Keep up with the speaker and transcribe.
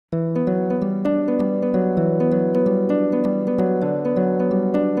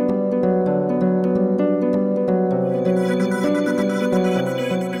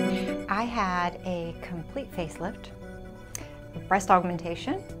facelift, breast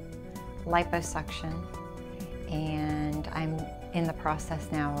augmentation, liposuction, and I'm in the process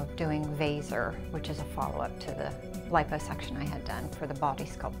now of doing Vaser, which is a follow-up to the liposuction I had done for the body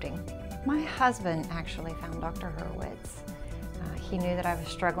sculpting. My husband actually found Dr. Hurwitz. He knew that I was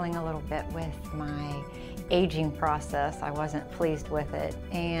struggling a little bit with my aging process. I wasn't pleased with it,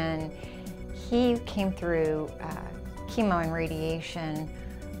 and he came through chemo and radiation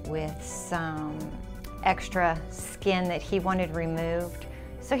with some extra skin that he wanted removed.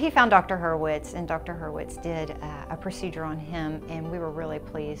 So he found Dr. Hurwitz, and Dr. Hurwitz did a procedure on him, and we were really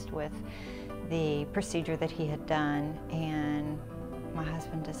pleased with the procedure that he had done. And my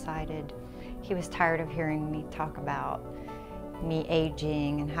husband decided he was tired of hearing me talk about me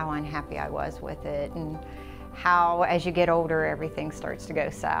aging and how unhappy I was with it, and how as you get older everything starts to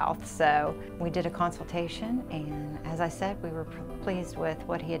go south. So we did a consultation, and as I said, we were pleased with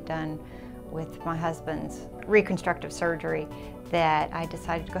what he had done with my husband's reconstructive surgery, that I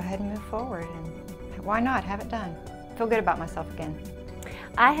decided to go ahead and move forward, and why not have it done? Feel good about myself again.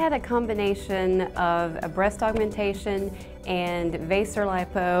 I had a combination of a breast augmentation and Vaser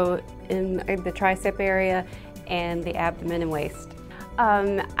lipo in the tricep area and the abdomen and waist.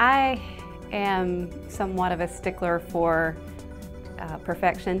 I am somewhat of a stickler for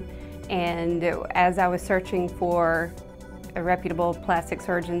perfection, and as I was searching for reputable plastic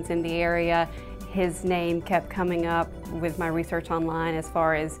surgeons in the area, his name kept coming up with my research online as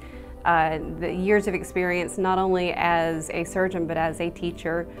far as the years of experience, not only as a surgeon but as a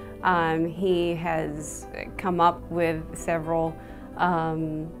teacher. He has come up with several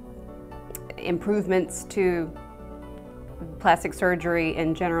improvements to plastic surgery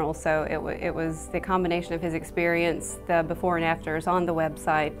in general, so it was the combination of his experience, the before and afters on the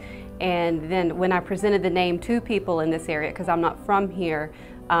website, and then when I presented the name to people in this area, because I'm not from here,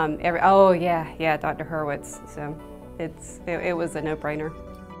 oh yeah, Dr. Hurwitz, so it was a no-brainer.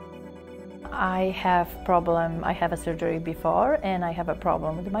 I have a surgery before, and I have a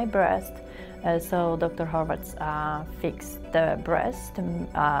problem with my breast. So Dr. Hurwitz fixed the breast,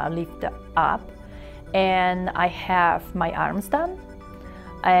 lift up, and I have my arms done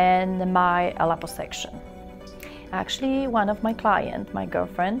and my liposuction. Actually, one of my clients, my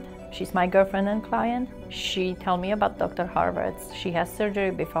girlfriend, she's my girlfriend and client, she told me about Dr. Hurwitz. She has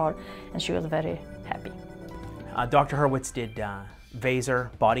surgery before, and she was very happy. Dr. Hurwitz did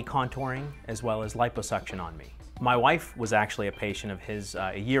Vaser body contouring as well as liposuction on me. My wife was actually a patient of his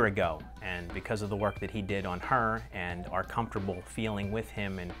a year ago, and because of the work that he did on her and our comfortable feeling with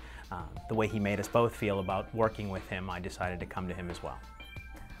him and the way he made us both feel about working with him, I decided to come to him as well.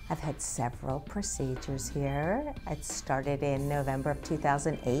 I've had several procedures here. It started in November of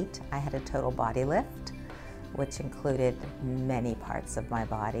 2008. I had a total body lift, which included many parts of my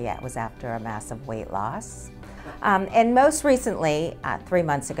body. It was after a massive weight loss. And most recently, 3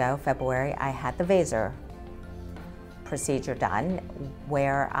 months ago, February, I had the Vaser procedure done,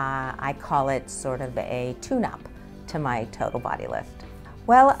 where I call it sort of a tune-up to my total body lift.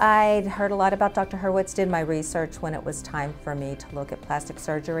 Well, I'd heard a lot about Dr. Hurwitz, did my research when it was time for me to look at plastic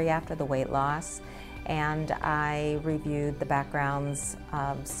surgery after the weight loss, and I reviewed the backgrounds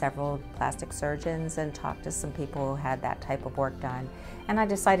of several plastic surgeons and talked to some people who had that type of work done. And I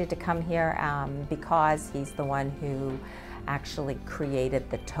decided to come here because he's the one who actually created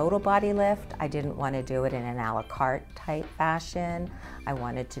the total body lift. I didn't want to do it in an a la carte type fashion. I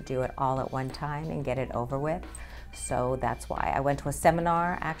wanted to do it all at one time and get it over with. So that's why I went to a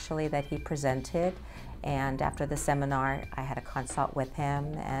seminar actually that he presented, and after the seminar I had a consult with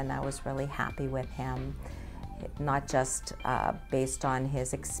him, and I was really happy with him, not just based on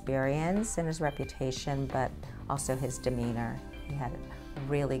his experience and his reputation, but also his demeanor. He had a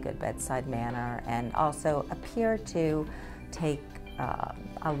really good bedside manner and also appeared to take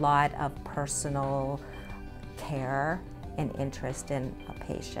a lot of personal care and interest in a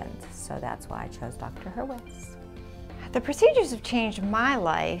patient. So that's why I chose Dr. Hurwitz. The procedures have changed my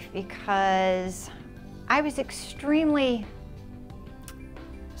life because I was extremely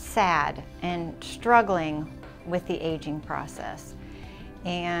sad and struggling with the aging process.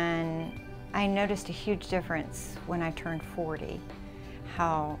 And I noticed a huge difference when I turned 40,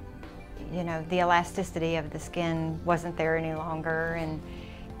 how, you know, the elasticity of the skin wasn't there any longer,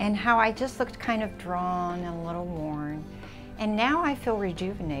 and how I just looked kind of drawn and a little worn. And now I feel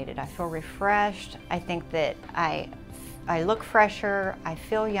rejuvenated, I feel refreshed. I think that I look fresher, I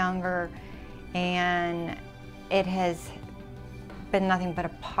feel younger, and it has been nothing but a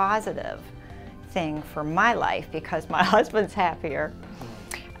positive thing for my life because my husband's happier.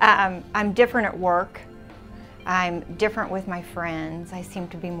 I'm different at work. I'm different with my friends. I seem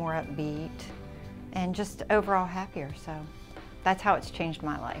to be more upbeat. and just overall happier. So that's how it's changed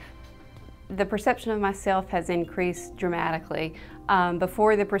my life. The perception of myself has increased dramatically.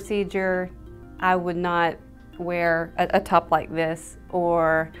 Before the procedure, I would not wear a top like this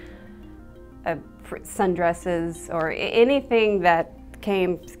or sundresses or anything that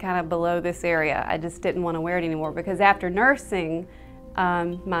came kind of below this area. I just didn't want to wear it anymore because after nursing,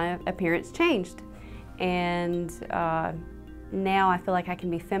 my appearance changed. And now I feel like I can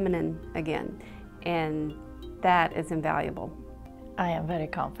be feminine again, and that is invaluable. I am very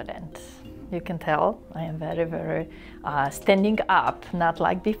confident. You can tell I am very standing up, not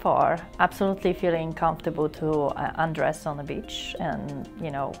like before. Absolutely feeling comfortable to undress on the beach and,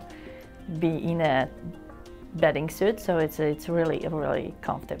 you know, be in a bathing suit. So it's really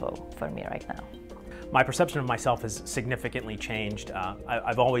comfortable for me right now. My perception of myself has significantly changed.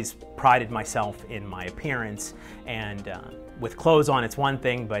 I've always prided myself in my appearance, and with clothes on it's one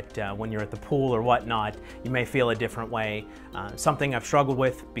thing, but when you're at the pool or whatnot, you may feel a different way. Something I've struggled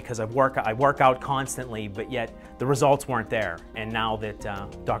with because I work out constantly, but yet the results weren't there. And now that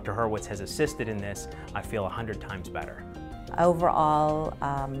Dr. Hurwitz has assisted in this, I feel 100 times better. Overall,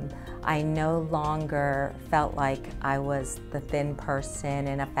 I no longer felt like I was the thin person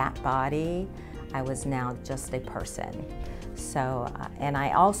in a fat body. I was now just a person. So, and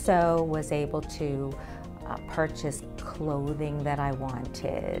I also was able to purchase clothing that I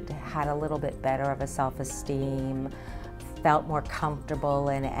wanted, had a little bit better of a self-esteem, felt more comfortable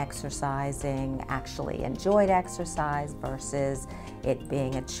in exercising, actually enjoyed exercise versus it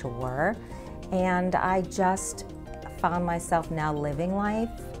being a chore. And I just found myself now living life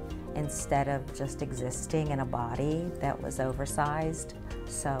instead of just existing in a body that was oversized.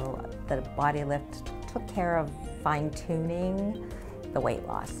 So the body lift took care of fine-tuning the weight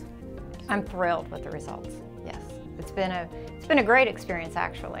loss. I'm thrilled with the results, yes. It's been a great experience,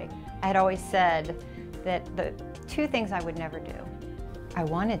 actually. I had always said that the two things I would never do, I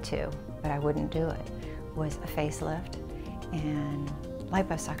wanted to, but I wouldn't do it, was a facelift and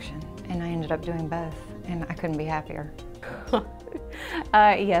liposuction. And I ended up doing both, and I couldn't be happier.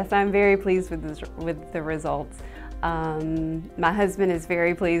 Yes, I'm very pleased with the results. My husband is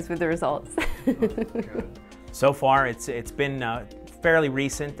very pleased with the results. So far, it's been fairly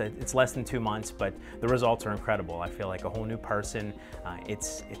recent. It's less than 2 months, but the results are incredible. I feel like a whole new person.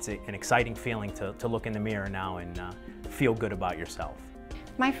 It's an exciting feeling to look in the mirror now and feel good about yourself.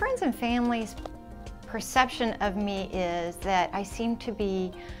 My friends and family's perception of me is that I seem to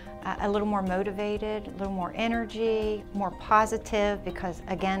be a little more motivated, a little more energy, more positive, because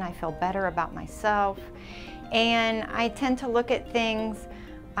again, I feel better about myself. And I tend to look at things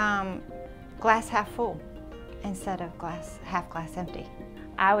glass half full instead of half glass empty.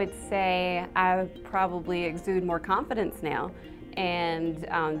 I would say I probably exude more confidence now, and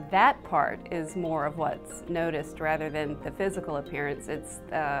that part is more of what's noticed rather than the physical appearance. It's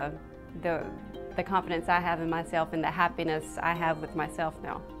the confidence I have in myself and the happiness I have with myself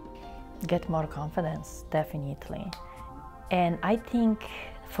now. Get more confidence, definitely. And I think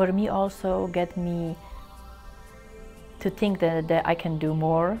for me also get me to think that I can do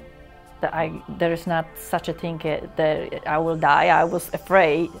more, that there is not such a thing that I will die. I was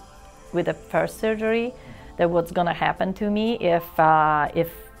afraid with the first surgery that what's gonna happen to me if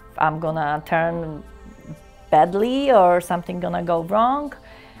I'm gonna turn badly or something gonna go wrong.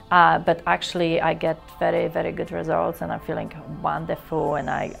 But actually I get very good results, and I'm feeling wonderful,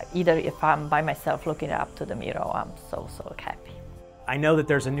 and either if I'm by myself looking up to the mirror, I'm so happy. I know that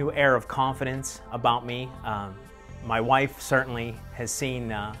there's a new air of confidence about me. My wife certainly has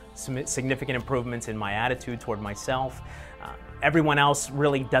seen some significant improvements in my attitude toward myself. Everyone else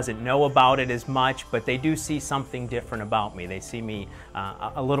really doesn't know about it as much, but they do see something different about me. They see me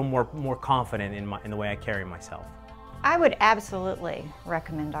a little more confident in the way I carry myself. I would absolutely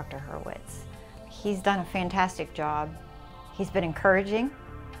recommend Dr. Hurwitz. He's done a fantastic job. He's been encouraging,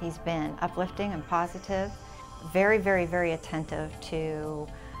 he's been uplifting and positive, very attentive to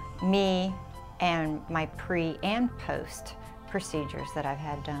me and my pre and post procedures that I've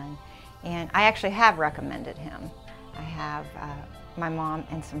had done. And I actually have recommended him. I have my mom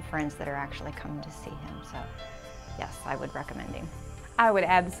and some friends that are actually coming to see him, so yes, I would recommend him. I would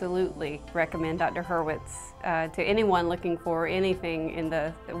absolutely recommend Dr. Hurwitz to anyone looking for anything in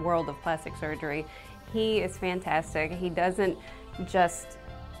the world of plastic surgery. He is fantastic. He doesn't just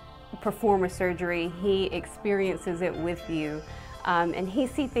perform a surgery, he experiences it with you. And he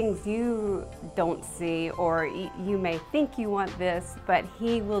sees things you don't see, or you may think you want this, but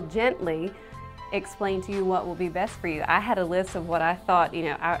he will gently explain to you what will be best for you. I had a list of what I thought, you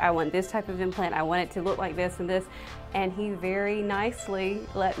know, I want this type of implant, I want it to look like this and this, and he very nicely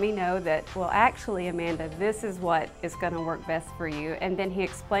let me know that, well, actually, Amanda, this is what is going to work best for you. And then he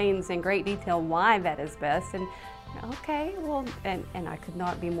explains in great detail why that is best. And okay, well, and I could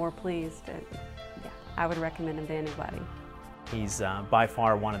not be more pleased. Yeah, I would recommend him to anybody. He's by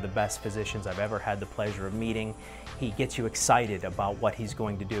far one of the best physicians I've ever had the pleasure of meeting. He gets you excited about what he's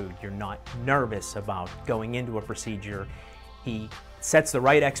going to do. You're not nervous about going into a procedure. He sets the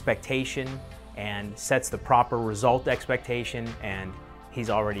right expectation and sets the proper result expectation, and he's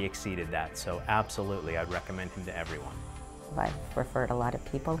already exceeded that. So absolutely, I'd recommend him to everyone. I've referred a lot of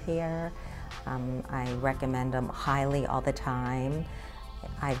people here. I recommend them highly all the time.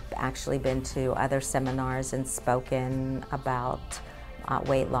 I've actually been to other seminars and spoken about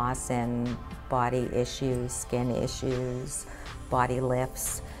weight loss and body issues, skin issues, body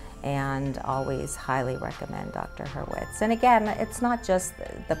lifts, and always highly recommend Dr. Hurwitz. And again, it's not just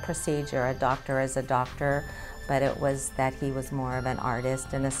the procedure. A doctor is a doctor, but it was that he was more of an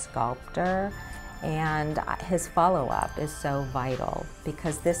artist and a sculptor. And his follow-up is so vital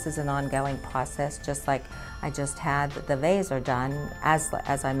because this is an ongoing process, just like I just had the Vaser done,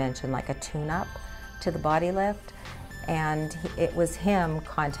 as I mentioned, like a tune-up to the body lift. And it was him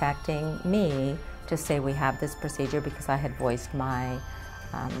contacting me to say we have this procedure because I had voiced my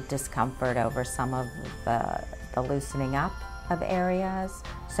discomfort over some of the loosening up of areas.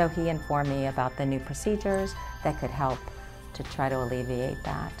 So he informed me about the new procedures that could help to try to alleviate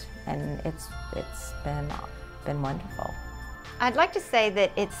that. And it's been wonderful. I'd like to say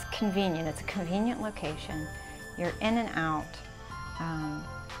that it's convenient. It's a convenient location. You're in and out.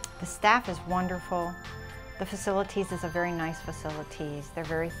 The staff is wonderful. The facilities is a very nice facilities. They're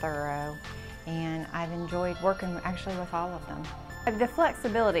very thorough, and I've enjoyed working actually with all of them. The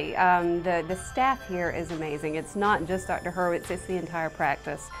flexibility, the staff here is amazing. It's not just Dr. Hurwitz, it's the entire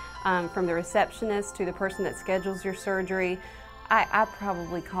practice. From the receptionist to the person that schedules your surgery. I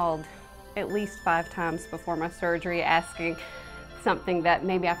probably called at least 5 times before my surgery asking something that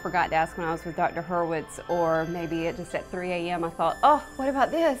maybe I forgot to ask when I was with Dr. Hurwitz, or maybe it just at 3 a.m. I thought, oh, what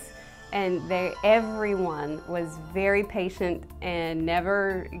about this? And everyone was very patient and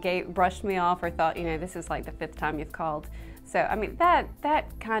never brushed me off or thought, you know, this is like the 5th time you've called. So, I mean,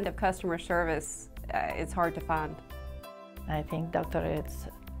 that kind of customer service is hard to find. I think Dr. is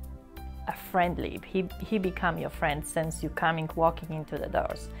friendly. He become your friend since you walking into the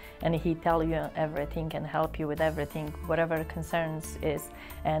doors, and he tell you everything and help you with everything, whatever concerns is,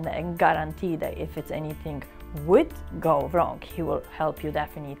 and guarantee that if it's anything would go wrong, he will help you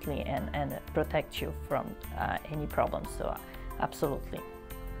definitely and protect you from any problems. So absolutely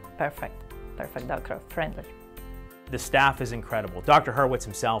perfect doctor, friendly. The staff is incredible. Dr. Hurwitz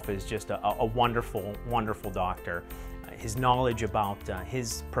himself is just a wonderful, wonderful doctor. His knowledge about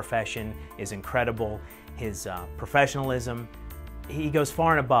his profession is incredible. His professionalism, he goes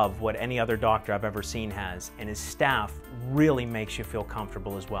far and above what any other doctor I've ever seen has, and his staff really makes you feel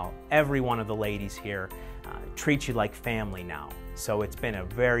comfortable as well. Every one of the ladies here treats you like family now, so it's been a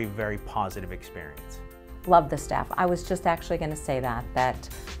very, very positive experience. Love the staff. I was just actually going to say that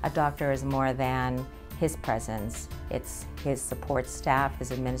a doctor is more than his presence. It's his support staff, his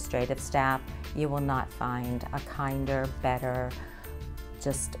administrative staff. You will not find a kinder, better,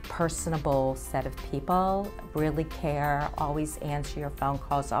 just personable set of people. Really care, always answer your phone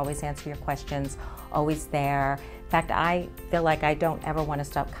calls, always answer your questions, always there. In fact, I feel like I don't ever want to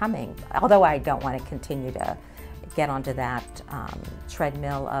stop coming, although I don't want to continue to get onto that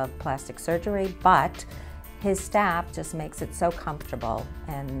treadmill of plastic surgery, but his staff just makes it so comfortable,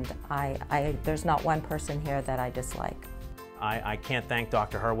 and there's not one person here that I dislike. I can't thank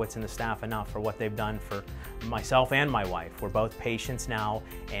Dr. Hurwitz and the staff enough for what they've done for myself and my wife. We're both patients now,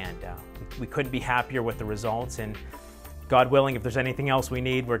 and we couldn't be happier with the results, and God willing, if there's anything else we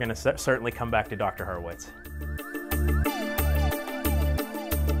need, we're going to certainly come back to Dr. Hurwitz.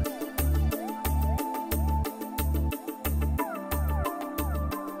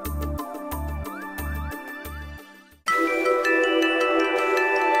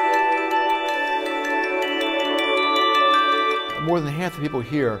 More than half the people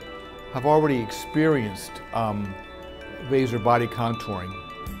here have already experienced Vaser body contouring,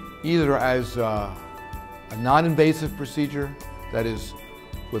 either as a non-invasive procedure, that is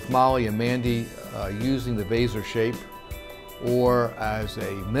with Molly and Mandy using the Vaser shape, or as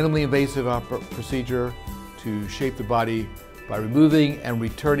a minimally invasive procedure to shape the body by removing and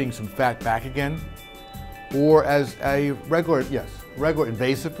returning some fat back again, or as a regular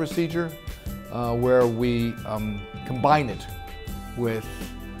invasive procedure where we combine it with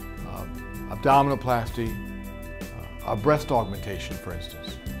abdominoplasty, a breast augmentation, for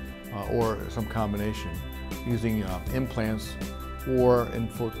instance, or some combination, using implants or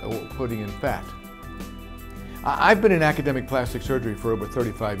putting in fat. I've been in academic plastic surgery for over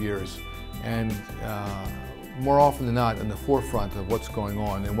 35 years, and more often than not in the forefront of what's going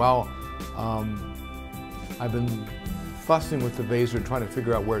on. And while I've been fussing with the Vaser and trying to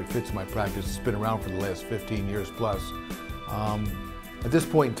figure out where it fits in my practice, it's been around for the last 15 years plus. At this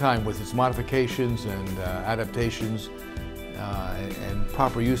point in time, with its modifications and adaptations and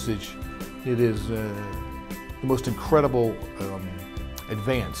proper usage, it is the most incredible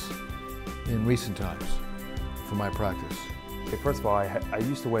advance in recent times for my practice. Okay, first of all, I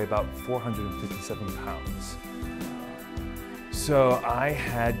used to weigh about 457 pounds. So I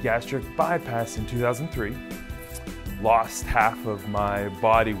had gastric bypass in 2003, lost half of my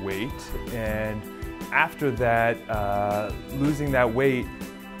body weight, and after that, losing that weight,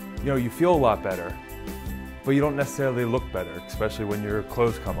 you know, you feel a lot better, but you don't necessarily look better, especially when your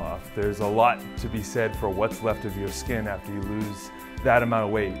clothes come off. There's a lot to be said for what's left of your skin after you lose that amount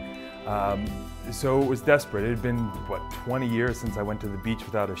of weight. So it was desperate. It had been, what, 20 years since I went to the beach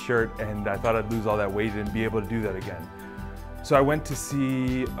without a shirt, and I thought I'd lose all that weight and be able to do that again. So I went to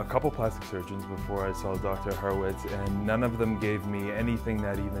see a couple plastic surgeons before I saw Dr. Hurwitz, and none of them gave me anything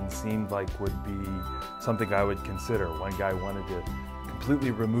that even seemed like would be something I would consider. One guy wanted to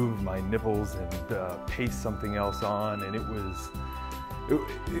completely remove my nipples and paste something else on, and it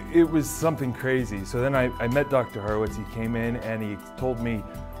was something crazy. So then I met Dr. Hurwitz. He came in and he told me,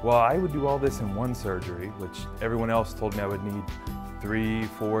 well, I would do all this in one surgery, which everyone else told me I would need 3,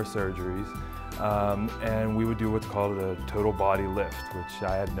 4 surgeries. And we would do what's called a total body lift, which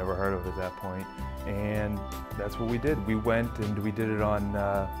I had never heard of at that point. And that's what we did. We went and we did it on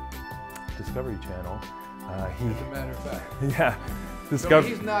Discovery Channel. As a matter of fact. Yeah. So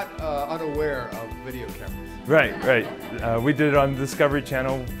he's not unaware of video cameras. Right. We did it on Discovery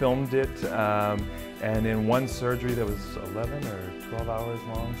Channel, filmed it, and in one surgery that was 11 or 12 hours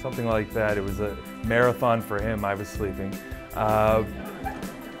long, something like that. It was a marathon for him. I was sleeping.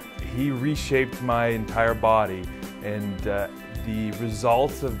 He reshaped my entire body, and the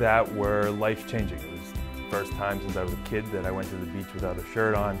results of that were life-changing. It was the first time since I was a kid that I went to the beach without a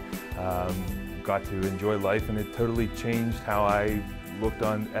shirt on, got to enjoy life, and it totally changed how I looked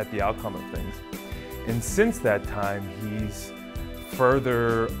at the outcome of things. And since that time, he's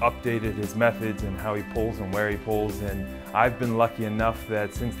further updated his methods and how he pulls and where he pulls, and I've been lucky enough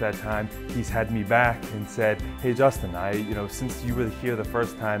that since that time he's had me back and said, hey Justin, since you were here the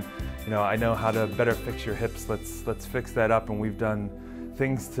first time, I know how to better fix your hips. Let's fix that up, and we've done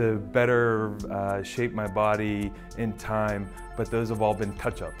things to better shape my body in time, but those have all been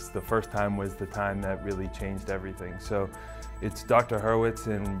touch-ups. The first time was the time that really changed everything. So it's Dr. Hurwitz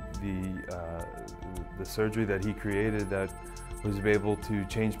and the surgery that he created that was able to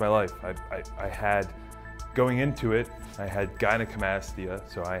change my life. I had, going into it, I had gynecomastia,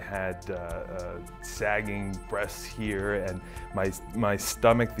 so I had sagging breasts here, and my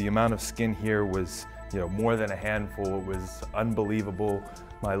stomach, the amount of skin here was more than a handful. It was unbelievable.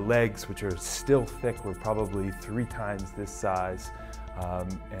 My legs, which are still thick, were probably 3 times this size,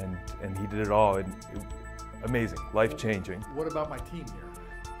 and he did it all. And amazing, life-changing. What about my team here?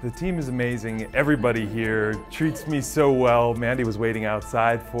 The team is amazing. Everybody here treats me so well. Mandy was waiting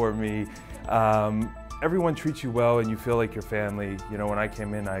outside for me. Everyone treats you well and you feel like your family. When I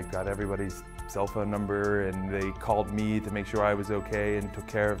came in, I got everybody's cell phone number and they called me to make sure I was okay and took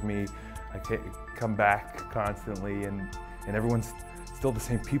care of me. I come back constantly, and everyone's still the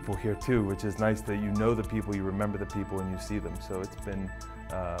same people here too, which is nice that you know the people, you remember the people, and you see them. So it's been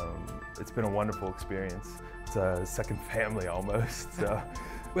a wonderful experience. It's a second family almost. So.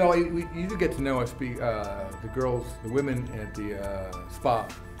 Well, you do get to know us, the girls, the women at the spa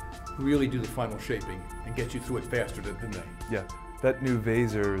really do the final shaping and get you through it faster, didn't they? Yeah, that new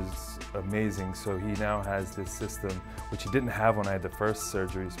Vaser is amazing. So he now has this system, which he didn't have when I had the first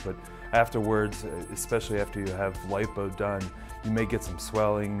surgeries, but afterwards, especially after you have lipo done, you may get some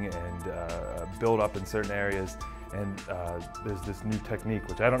swelling and build up in certain areas. And there's this new technique,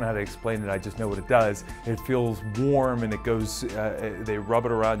 which I don't know how to explain it, I just know what it does. It feels warm and it goes, they rub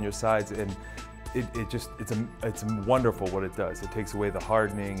it around your sides, and it's wonderful what it does. It takes away the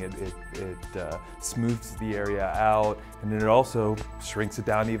hardening, it smooths the area out, and then it also shrinks it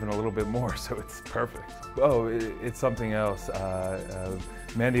down even a little bit more, so it's perfect. Oh, it's something else.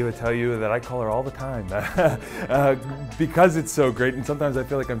 Mandy would tell you that I call her all the time because it's so great, and sometimes I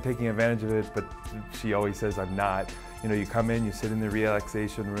feel like I'm taking advantage of it, but she always says I'm not. You come in, you sit in the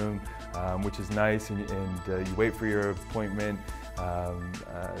relaxation room, which is nice, and you wait for your appointment.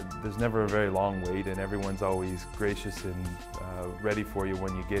 There's never a very long wait, and everyone's always gracious and ready for you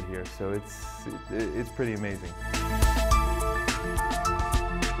when you get here. So it's pretty amazing.